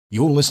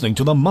You're listening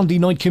to the Monday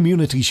Night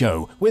Community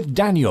Show with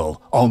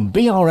Daniel on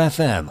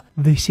BRFM.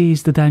 This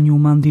is the Daniel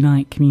Monday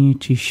Night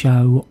Community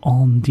Show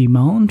on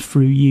demand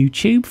through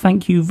YouTube.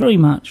 Thank you very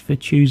much for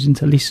choosing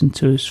to listen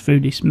to us through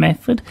this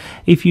method.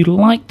 If you'd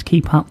like to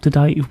keep up to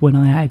date with when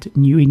I add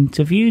new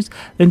interviews,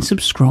 then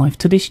subscribe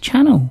to this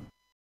channel.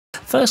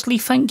 Firstly,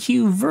 thank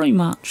you very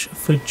much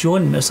for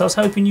joining us. I was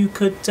hoping you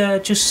could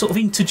just sort of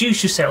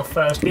introduce yourself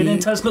firstly and then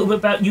tell us a little bit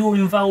about your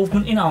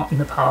involvement in Art in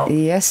the Park.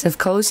 Yes, of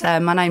course.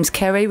 My name's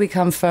Kerry. We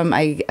come from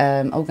a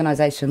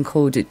organisation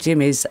called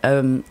Jimmy's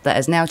that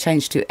has now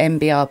changed to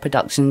MBR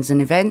Productions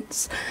and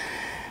Events.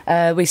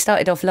 We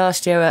started off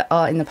last year at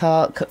Art in the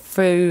Park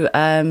through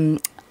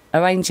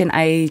arranging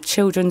a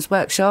children's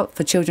workshop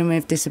for children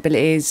with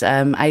disabilities,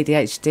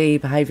 ADHD,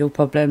 behavioural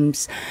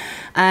problems,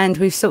 and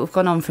we've sort of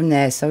gone on from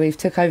there. So we've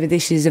took over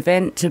this year's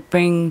event to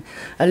bring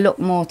a lot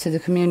more to the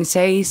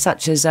community,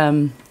 such as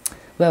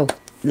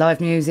live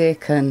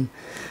music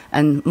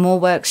and more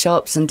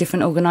workshops and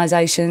different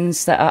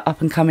organisations that are up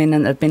and coming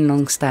and have been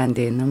long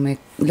standing, and we're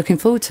looking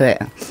forward to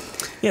it.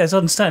 Yeah, as I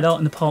understand, Art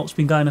in the Park's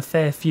been going a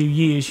fair few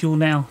years. You're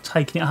now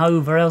taking it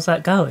over. How's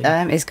that going?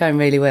 It's going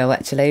really well,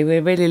 actually.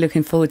 We're really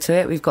looking forward to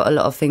it. We've got a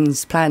lot of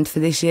things planned for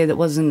this year that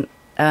wasn't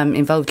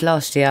involved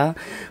last year.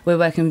 We're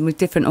working with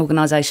different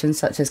organisations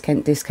such as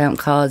Kent Discount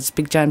Cards,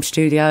 Big Jam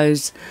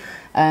Studios.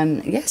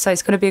 So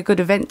it's going to be a good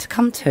event to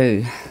come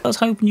to. I was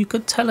hoping you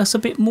could tell us a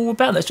bit more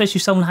about that, especially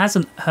if someone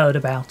hasn't heard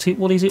about it.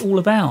 What is it all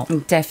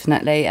about?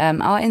 Definitely.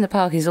 Art in the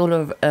Park is all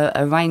of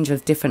a range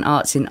of different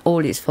arts in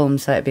all its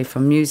forms. So it'd be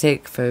from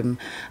music, from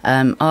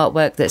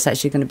artwork that's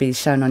actually going to be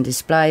shown on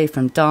display,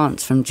 from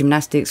dance, from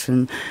gymnastics,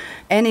 from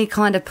any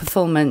kind of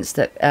performance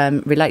that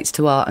relates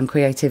to art and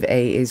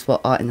creativity is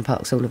what Art in the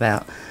Park's all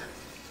about.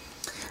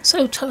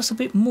 So tell us a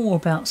bit more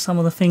about some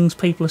of the things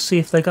people will see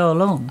if they go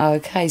along.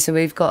 Okay, so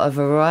we've got a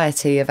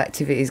variety of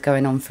activities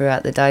going on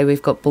throughout the day.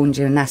 We've got Born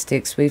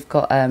Gymnastics, we've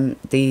got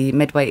the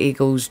Medway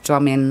Eagles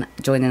drumming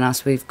joining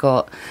us, we've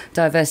got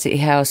Diversity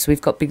House, we've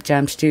got Big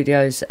Jam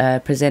Studios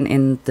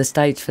presenting the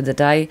stage for the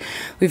day.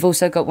 We've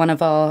also got one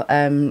of our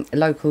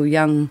local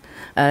young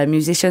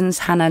musicians,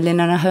 Hannah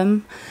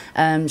Linehan.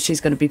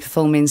 She's going to be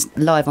performing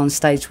live on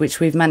stage, which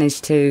we've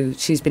managed to.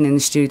 She's been in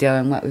the studio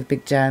and worked with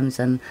Big Jams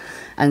and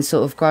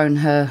sort of grown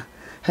her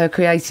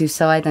creative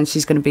side, and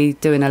she's going to be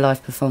doing a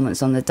live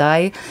performance on the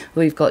day.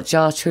 We've got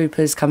Jar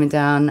Troopers coming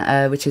down,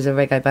 which is a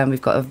reggae band.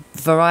 We've got a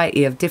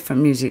variety of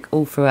different music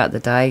all throughout the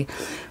day.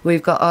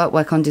 We've got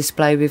artwork on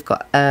display. We've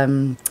got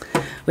some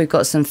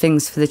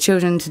things for the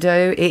children to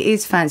do. It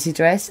is fancy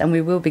dress, and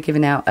we will be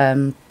giving out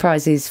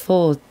prizes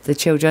for the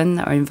children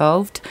that are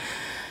involved.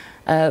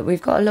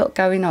 We've got a lot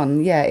going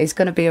on. Yeah, it's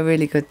going to be a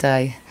really good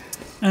day.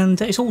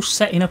 And it's all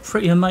set in a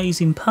pretty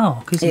amazing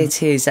park, isn't it?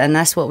 It is, and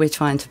that's what we're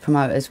trying to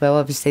promote as well.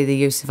 Obviously, the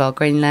use of our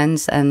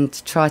greenlands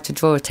and try to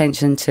draw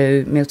attention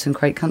to Milton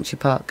Creek Country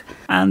Park.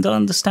 And I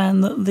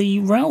understand that the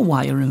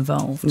railway are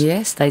involved.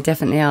 Yes, they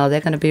definitely are. They're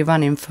going to be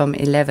running from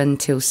 11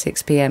 till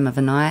 6 p.m. of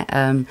the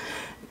night.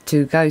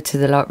 To go to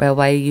the light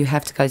railway, you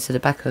have to go to the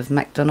back of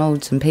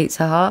McDonald's and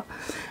Pizza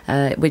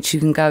Hut, which you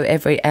can go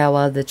every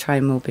hour. The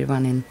train will be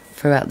running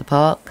throughout the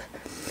park.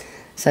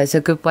 So it's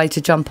a good way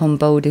to jump on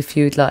board if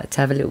you'd like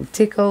to have a little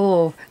tickle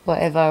or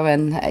whatever,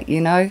 and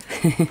you know.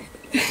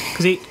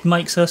 Because it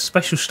makes a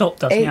special stop,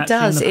 doesn't it? It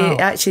does. It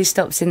actually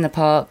stops in the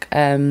park.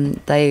 They're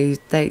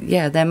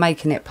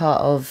making it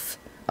part of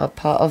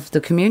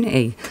the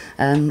community.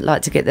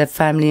 Like to get their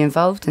family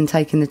involved and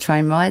taking the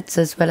train rides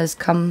as well as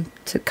come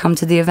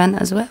to the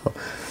event as well.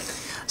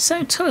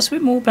 So tell us a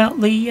bit more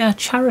about the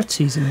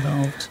charities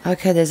involved.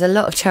 Okay, there's a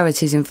lot of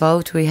charities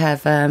involved. We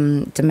have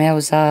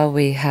Demelza,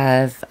 we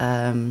have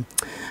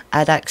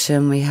Ad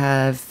Action, we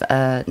have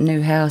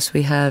New House,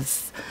 we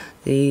have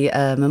the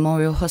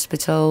Memorial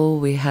Hospital,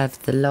 we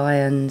have the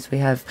Lions,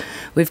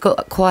 we've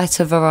got quite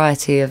a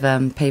variety of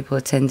people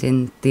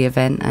attending the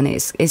event, and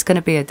it's going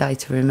to be a day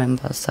to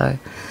remember. So.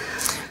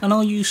 And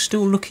are you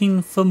still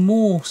looking for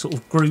more sort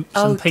of groups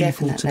and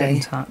people to get in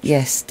touch?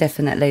 Yes,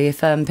 definitely.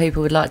 If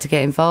people would like to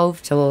get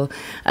involved or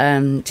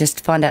just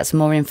to find out some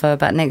more info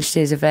about next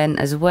year's event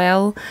as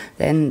well,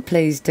 then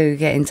please do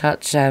get in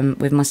touch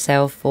with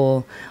myself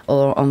or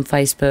on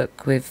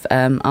Facebook with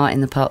Art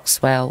in the Park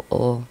Swale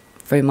or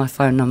through my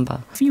phone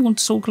number. If you want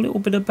to talk a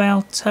little bit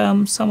about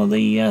some of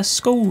the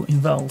school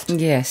involved.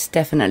 Yes,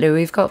 definitely.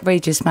 We've got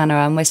Regis Manor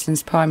and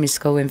Westlands Primary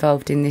School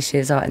involved in this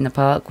year's Art in the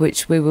Park,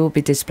 which we will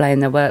be displaying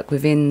their work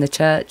within the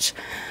church,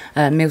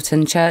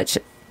 Milton Church,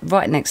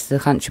 right next to the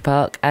country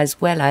park,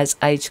 as well as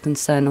Age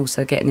Concern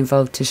also getting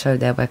involved to show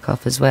their work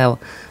off as well.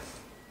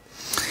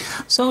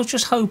 So I was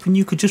just hoping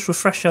you could just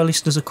refresh our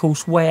listeners, of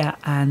course, where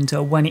and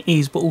when it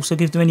is, but also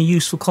give them any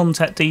useful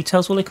contact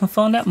details where they can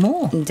find out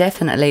more.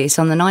 Definitely. It's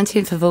on the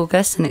 19th of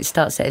August and it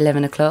starts at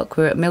 11 o'clock.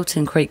 We're at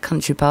Milton Creek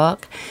Country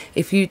Park.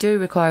 If you do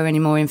require any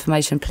more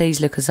information, please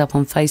look us up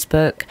on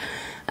Facebook.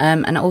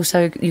 And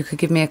also you could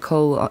give me a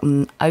call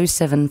on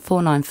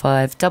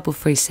 07495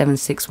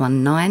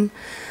 337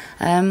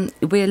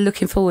 We're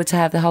looking forward to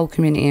have the whole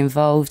community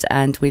involved,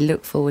 and we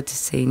look forward to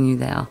seeing you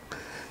there.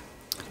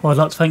 Well, I'd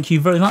like to thank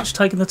you very much for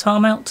taking the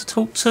time out to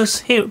talk to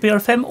us here at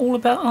BRFM all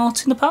about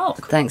art in the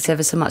park. Thanks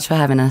ever so much for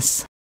having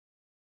us.